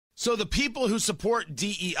So the people who support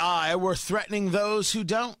DEI were threatening those who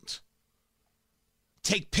don't.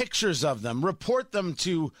 Take pictures of them, report them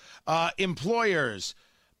to employers,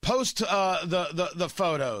 post the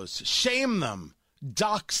photos, shame them,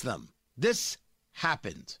 dox them. This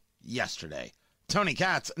happened yesterday. Tony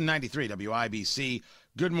Katz, 93 WIBC.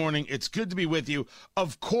 Good morning. It's good to be with you.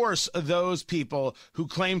 Of course, those people who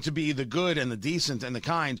claim to be the good and the decent and the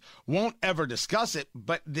kind won't ever discuss it,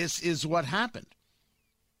 but this is what happened.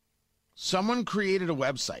 Someone created a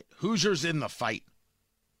website, Hoosiers in the Fight,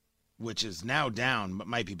 which is now down, but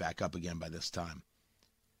might be back up again by this time.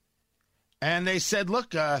 And they said,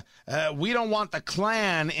 look, we don't want the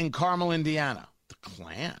Klan in Carmel, Indiana. The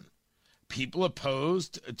Klan? People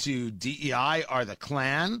opposed to DEI are the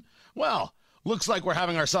Klan? Well, looks like we're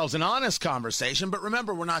having ourselves an honest conversation, but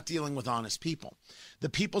remember, we're not dealing with honest people. The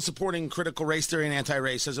people supporting critical race theory and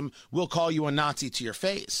anti-racism will call you a Nazi to your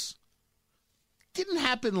face. Didn't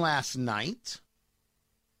happen last night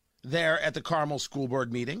there at the Carmel School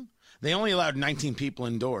Board meeting. They only allowed 19 people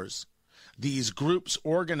indoors. These groups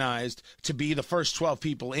organized to be the first 12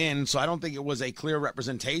 people in, so I don't think it was a clear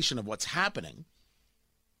representation of what's happening.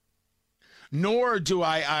 Nor do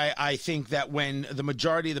I think that when the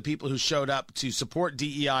majority of the people who showed up to support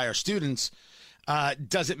DEI are students,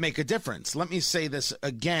 does it make a difference? Let me say this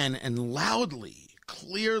again and loudly,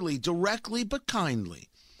 clearly, directly, but kindly.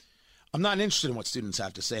 I'm not interested in what students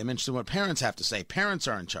have to say. I'm interested in what parents have to say. Parents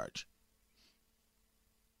are in charge.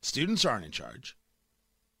 Students aren't in charge.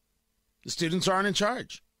 The students aren't in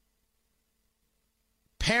charge.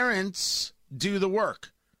 Parents do the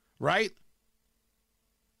work, right?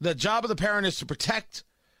 The job of the parent is to protect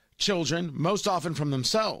children, most often from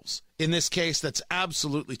themselves. In this case, that's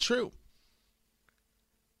absolutely true.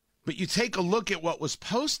 But you take a look at what was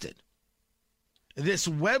posted. This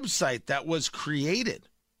website that was created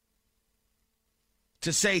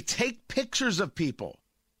to say, take pictures of people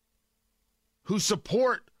who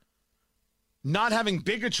support not having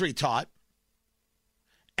bigotry taught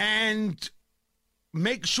and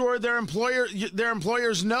make sure their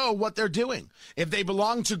employers know what they're doing. If they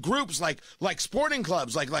belong to groups like sporting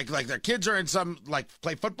clubs, like their kids are in some, like,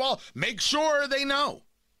 play football, make sure they know.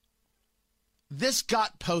 This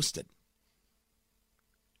got posted.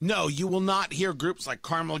 No, you will not hear groups like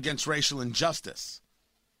Carmel Against Racial Injustice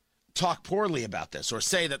talk poorly about this or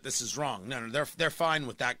say that this is wrong. No, they're fine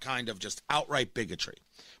with that kind of just outright bigotry,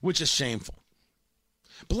 which is shameful.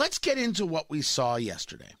 But let's get into what we saw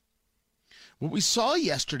yesterday. What we saw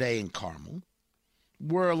yesterday in Carmel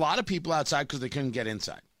were a lot of people outside because they couldn't get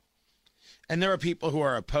inside. And there are people who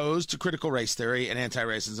are opposed to critical race theory and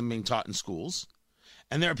anti-racism being taught in schools.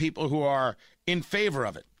 And there are people who are in favor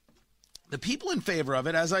of it. The people in favor of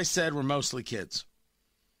it, as I said, were mostly kids.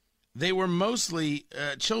 They were mostly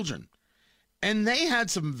children. And they had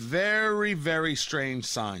some very, very strange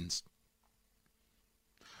signs.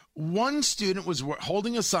 One student was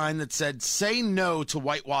holding a sign that said, "Say no to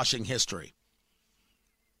whitewashing history."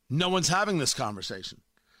 No one's having this conversation.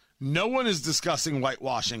 No one is discussing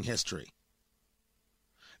whitewashing history.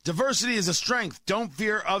 Diversity is a strength. Don't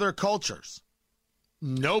fear other cultures.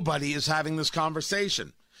 Nobody is having this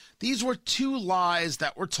conversation. These were two lies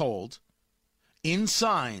that were told in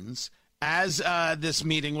signs as this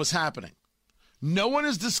meeting was happening. No one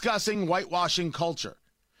is discussing whitewashing culture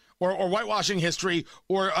or whitewashing history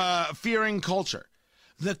or fearing culture.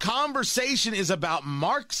 The conversation is about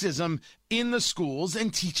Marxism in the schools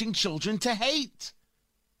and teaching children to hate.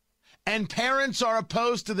 And parents are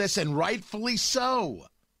opposed to this, and rightfully so.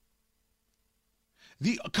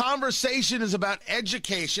 The conversation is about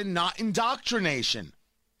education, not indoctrination.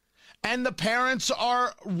 And the parents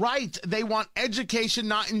are right. They want education,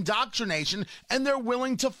 not indoctrination, and they're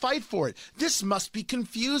willing to fight for it. This must be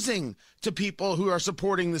confusing to people who are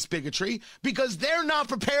supporting this bigotry because they're not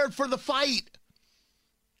prepared for the fight.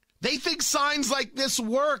 They think signs like this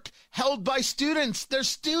work, held by students. They're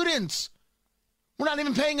students. We're not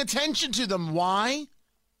even paying attention to them. Why?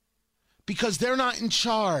 Because they're not in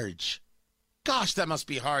charge. Gosh, that must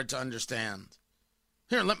be hard to understand.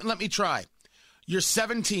 Here, let me try. You're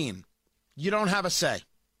 17. You don't have a say.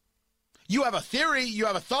 You have a theory. You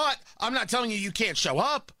have a thought. I'm not telling you you can't show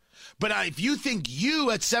up. But if you think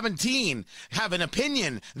you at 17 have an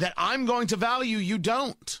opinion that I'm going to value, you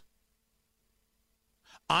don't.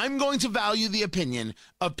 I'm going to value the opinion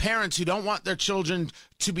of parents who don't want their children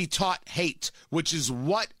to be taught hate, which is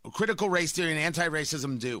what critical race theory and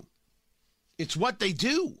anti-racism do. It's what they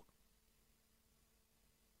do.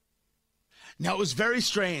 Now, it was very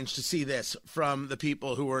strange to see this from the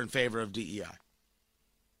people who were in favor of DEI.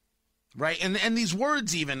 Right? And these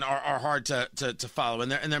words even are hard to follow,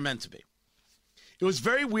 and they're meant to be. It was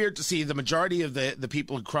very weird to see the majority of the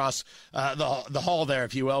people across the hall there,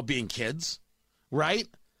 if you will, being kids, right?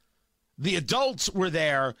 The adults were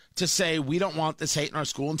there to say, we don't want this hate in our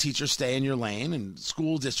school, and teachers stay in your lane, and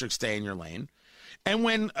school districts stay in your lane. And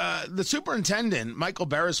when the superintendent, Michael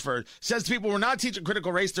Beresford, says to people, we're not teaching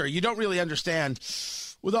critical race theory, you don't really understand.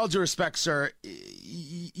 With all due respect, sir,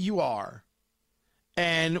 you are.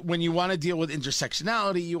 And when you want to deal with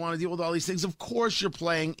intersectionality, you want to deal with all these things, of course you're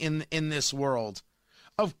playing in this world.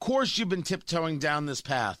 Of course you've been tiptoeing down this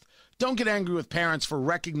path. Don't get angry with parents for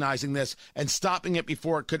recognizing this and stopping it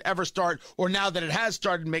before it could ever start, or now that it has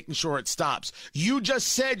started, making sure it stops. You just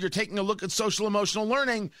said you're taking a look at social emotional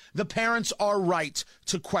learning. The parents are right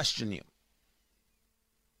to question you.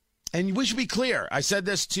 And we should be clear. I said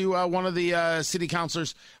this to one of the city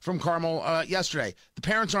councilors from Carmel yesterday. The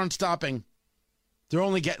parents aren't stopping. They're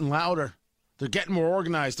only getting louder. They're getting more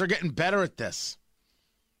organized. They're getting better at this.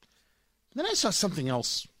 Then I saw something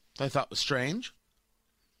else that I thought was strange.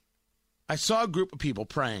 I saw a group of people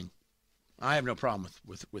praying. I have no problem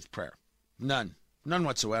with prayer. None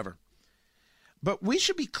whatsoever. But we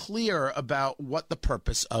should be clear about what the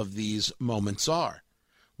purpose of these moments are.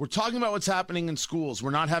 We're talking about what's happening in schools.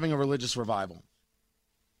 We're not having a religious revival.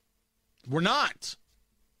 We're not.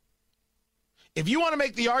 If you want to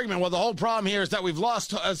make the argument, well, the whole problem here is that we've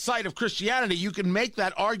lost sight of Christianity, you can make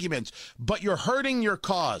that argument, but you're hurting your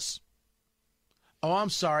cause. Oh,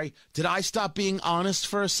 I'm sorry. Did I stop being honest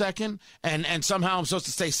for a second? And somehow I'm supposed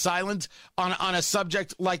to stay silent on a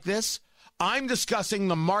subject like this? I'm discussing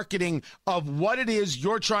the marketing of what it is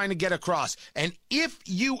you're trying to get across. And if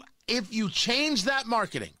you change that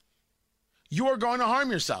marketing, you are going to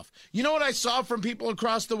harm yourself. You know what I saw from people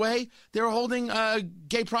across the way? They were holding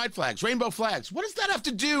gay pride flags, rainbow flags. What does that have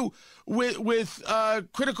to do with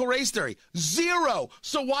critical race theory? Zero.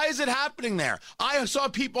 So why is it happening there? I saw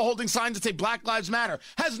people holding signs that say Black Lives Matter.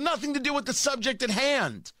 Has nothing to do with the subject at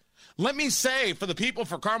hand. Let me say, for the people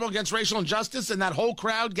for Carmel Against Racial Injustice and that whole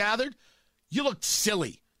crowd gathered, you looked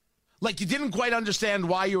silly. Like you didn't quite understand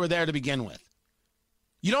why you were there to begin with.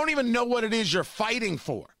 You don't even know what it is you're fighting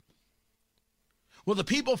for. Well, the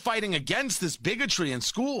people fighting against this bigotry in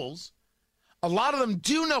schools, a lot of them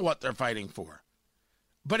do know what they're fighting for.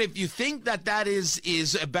 But if you think that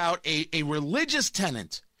is about a religious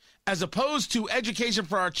tenet as opposed to education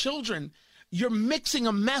for our children, you're mixing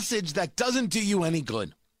a message that doesn't do you any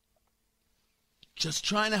good. Just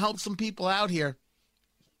trying to help some people out here.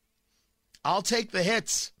 I'll take the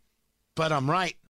hits, but I'm right.